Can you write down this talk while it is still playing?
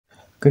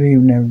Good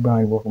evening,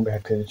 everybody. Welcome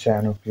back to the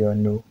channel. If you're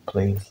new,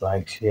 please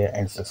like, share,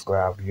 and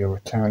subscribe. If you're a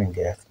returning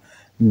guest,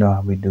 you know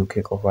how we do.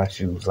 Kick off our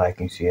shoes, like,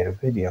 and share the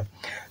video.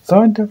 So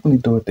I definitely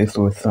thought this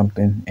was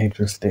something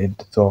interesting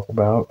to talk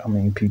about. I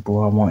mean, people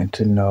are wanting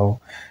to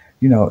know,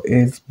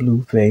 is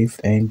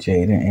Blueface and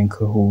Jaidyn in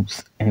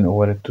cahoots in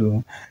order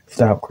to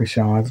stop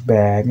Chrisean's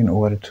bag, in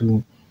order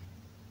to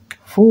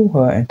fool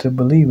her into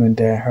believing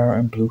that her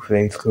and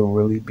Blueface could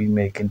really be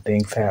making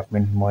things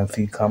happen once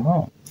he come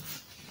home.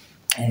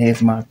 And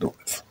here's my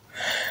thoughts.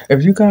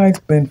 If you guys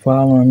been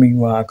following me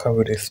while I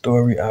cover this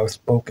story, I've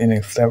spoken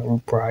in several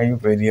prior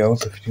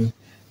videos if you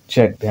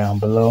check down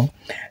below.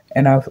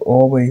 And I've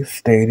always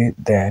stated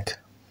that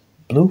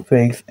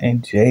Blueface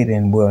and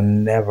Jaidyn will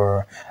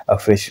never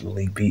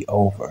officially be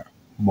over.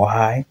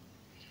 Why?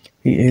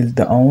 He is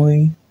the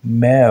only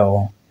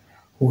male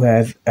who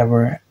has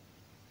ever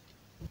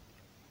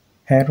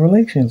had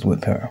relations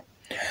with her.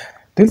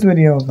 This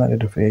video is not to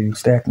defeat you.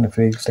 Stacking the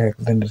Fair Use Stack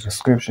is in the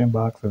description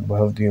box as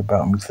well as the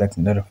About Me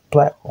section of the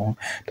platform.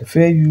 The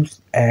Fair Use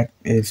Act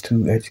is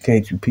to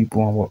educate you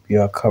people on what we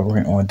are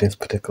covering on this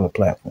particular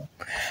platform.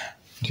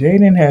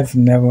 Jaidyn has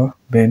never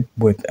been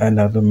with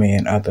another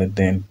man other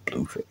than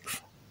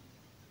Blueface.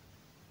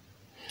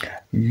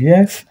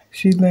 Yes,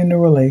 she's in a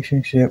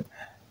relationship.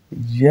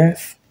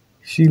 Yes,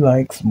 she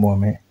likes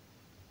women.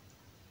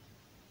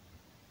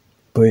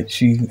 But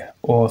she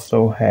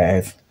also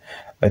has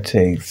a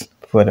taste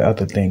for the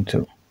other thing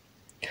too.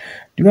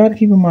 You gotta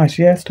keep in mind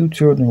she has 2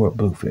 children with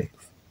Blueface.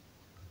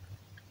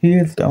 He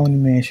is the only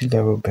man she's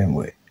ever been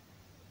with.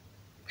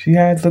 She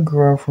has a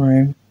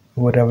girlfriend,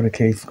 whatever the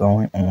case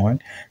going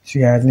on. She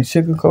hasn't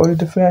sugarcoated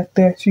the fact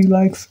that she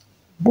likes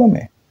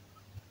women.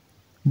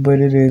 But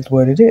it is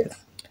what it is.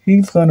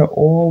 He's gonna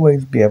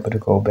always be able to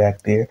go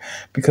back there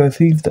because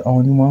he's the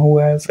only one who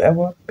has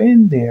ever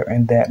been there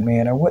in that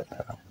manner with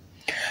her.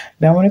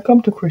 Now when it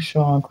comes to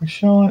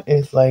Chrisean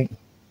is like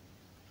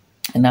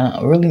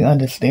not really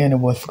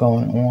understanding what's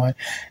going on,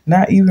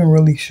 not even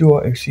really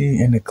sure if she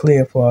in the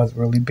clear for us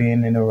really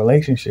being in a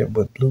relationship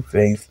with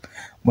Blueface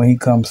when he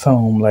comes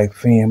home, like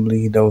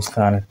family, those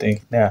kind of things.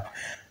 Now,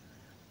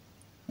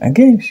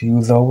 again, she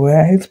was over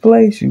at his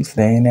place. She was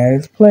staying at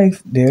his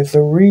place. There's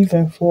a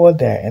reason for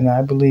that, and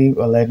I believe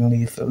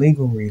allegedly it's a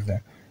legal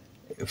reason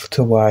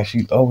to why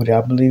she's over there.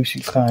 I believe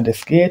she's kind of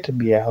scared to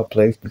be at her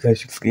place because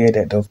she's scared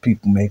that those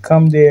people may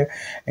come there,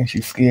 and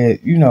she's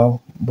scared,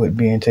 with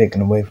being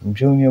taken away from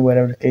Junior,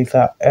 whatever the case.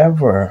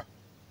 However,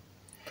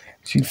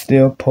 she's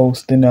still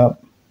posting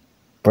up,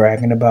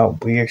 bragging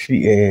about where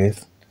she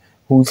is,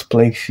 whose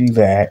place she's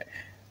at.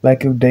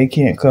 Like if they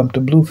can't come to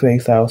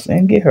Blueface house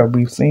and get her,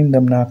 we've seen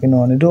them knocking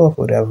on the door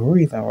for whatever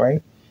reason,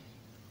 right?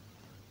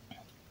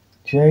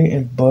 Jay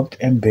is booked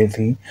and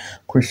busy.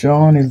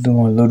 Chrisean is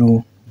doing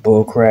little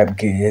bullcrap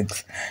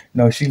gigs.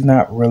 She's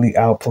not really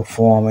out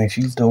performing.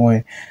 She's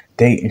doing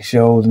dating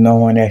shows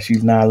knowing that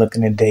she's not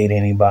looking to date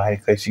anybody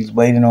because she's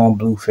waiting on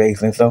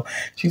Blueface. And so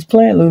she's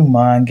playing little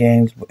mind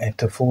games and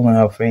to fooling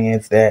her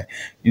fans that,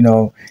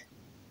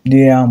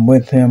 yeah, I'm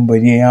with him,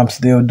 but yeah, I'm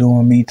still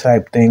doing me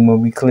type thing when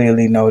we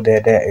clearly know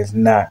that that is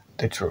not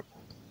the truth.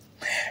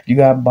 You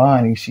got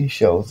Bonnie. She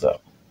shows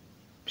up.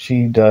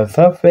 She does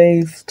her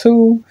face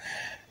too.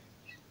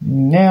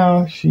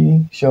 Now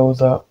she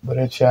shows up with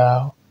a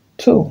child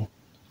too.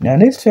 Now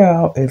this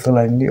child is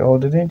allegedly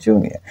older than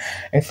Junior.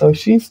 And so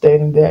she's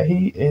stating that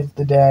he is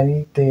the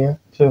daddy there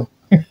too.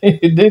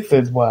 This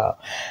is wild.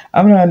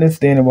 I'm not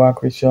understanding why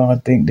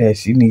Chrisean think that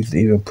she needs to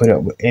even put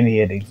up with any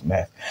of these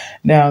mess.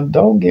 Now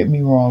don't get me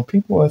wrong.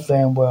 People are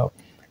saying, well,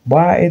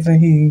 why isn't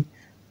he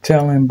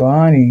telling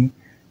Bonnie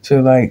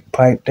to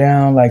pipe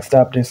down,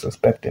 stop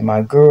disrespecting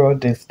my girl,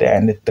 this, that,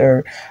 and the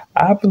third.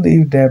 I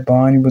believe that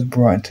Bonnie was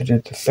brought into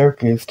the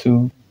circus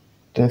to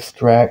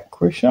distract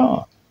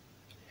Chrisean.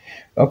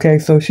 Okay,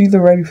 so she's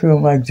already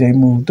feeling like Jay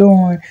moved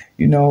on.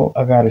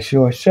 I got a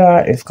short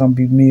shot. It's going to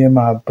be me and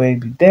my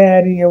baby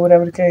daddy or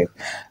whatever the case.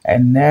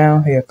 And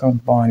now here comes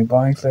Bonnie.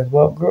 Bonnie says,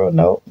 well, girl,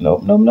 no.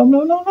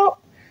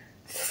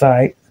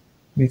 Psych.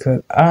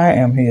 Because I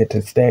am here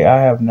to stay.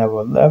 I have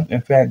never left.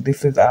 In fact,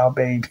 this is our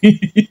baby.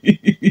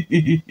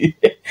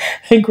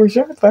 And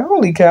Chrisean's like,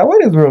 holy cow,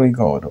 what is really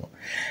going on?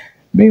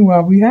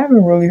 Meanwhile, we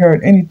haven't really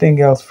heard anything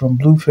else from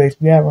Blueface.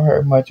 We haven't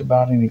heard much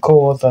about any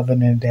calls other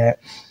than that.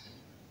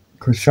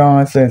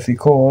 Chrisean says he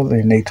calls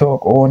and they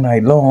talk all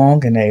night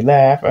long and they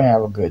laugh and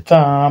have a good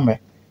time. And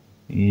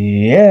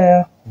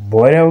yeah,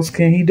 what else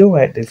can he do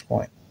at this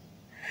point?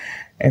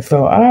 And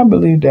so I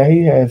believe that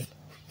he has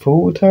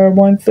fooled her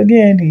once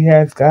again. He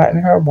has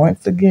gotten her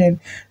once again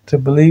to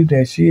believe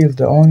that she is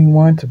the only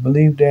one, to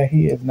believe that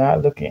he is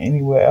not looking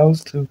anywhere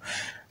else to.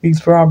 He's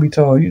probably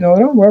told,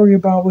 don't worry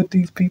about what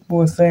these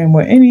people are saying.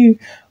 Well, any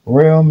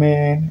real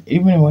man,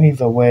 even when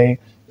he's away,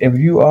 if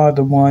you are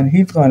the one,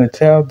 he's going to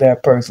tell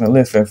that person,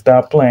 listen,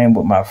 stop playing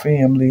with my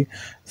family.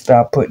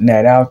 Stop putting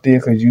that out there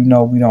because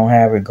we don't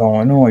have it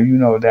going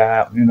on.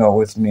 That,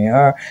 it's me and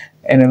her.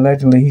 And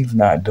allegedly he's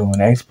not doing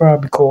that. He's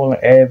probably calling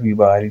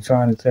everybody,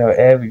 trying to tell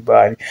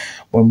everybody,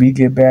 when we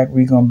get back,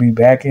 we're going to be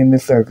back in the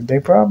circus.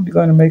 They probably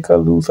going to make her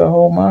lose her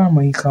whole mind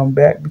when he come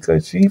back,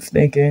 because she's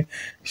thinking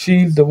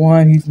she's the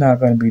one. He's not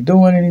going to be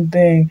doing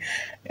anything.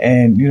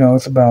 And,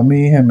 it's about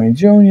me, him, and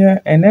Junior.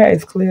 And that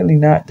is clearly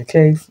not the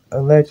case,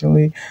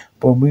 allegedly.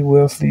 But we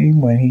will see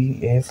when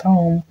he is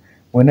home,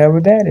 whenever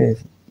that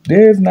is.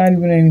 There's not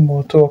even any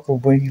more talk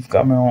of when he's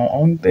coming home.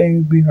 Only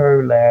thing we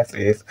heard last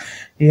is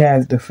he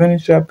has to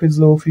finish up his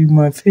little few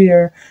months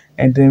here,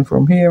 and then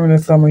from here in the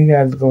summer he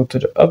has to go to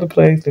the other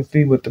place to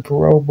see what the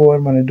parole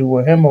board want to do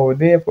with him over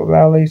there for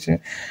violation.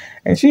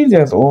 And she's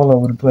just all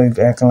over the place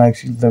acting like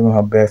she's living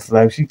her best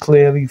life. She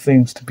clearly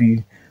seems to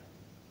be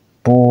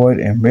bored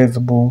and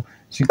miserable.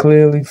 She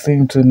clearly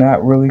seems to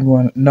not really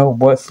want to know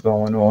what's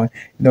going on.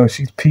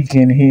 She's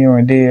peeking here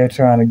and there,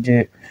 trying to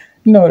get,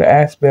 the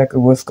aspect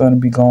of what's going to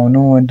be going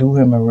on. Do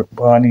him and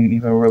Bonnie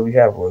even really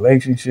have a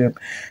relationship?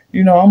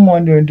 I'm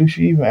wondering, do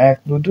she even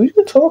ask, do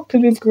you talk to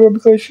this girl?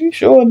 Because she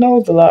sure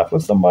knows a lot for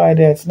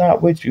somebody that's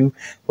not with you,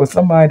 for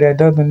somebody that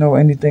doesn't know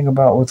anything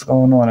about what's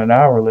going on in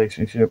our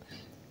relationship.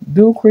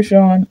 Do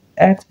Chrisean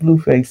ask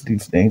Blueface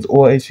these things?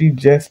 Or is she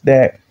just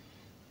that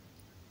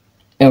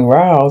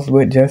aroused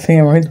with just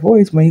hearing his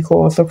voice when he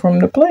calls her from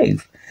the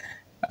place?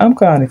 I'm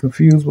kind of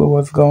confused with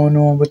what's going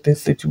on with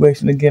this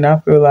situation. Again, I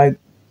feel like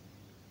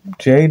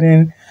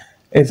Jaidyn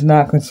is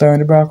not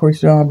concerned about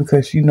Chrisean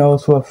because she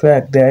knows for a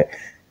fact that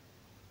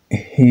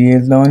he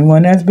is the only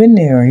one that's been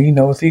there. He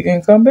knows he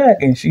can come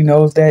back, and she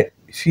knows that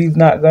she's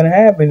not going to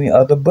have any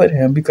other but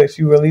him, because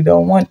she really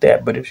don't want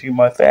that. But if she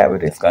must have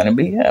it, it's going to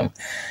be him.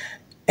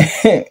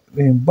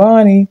 And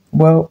Bonnie,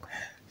 well,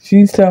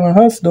 she's telling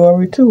her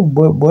story too,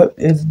 but what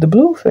is the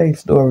Blueface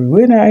story?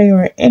 We're not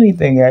hearing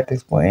anything at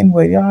this point.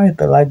 Anyway, y'all hit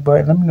the like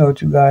button. Let me know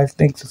what you guys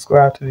think.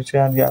 Subscribe to the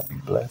channel. Y'all be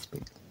blessed.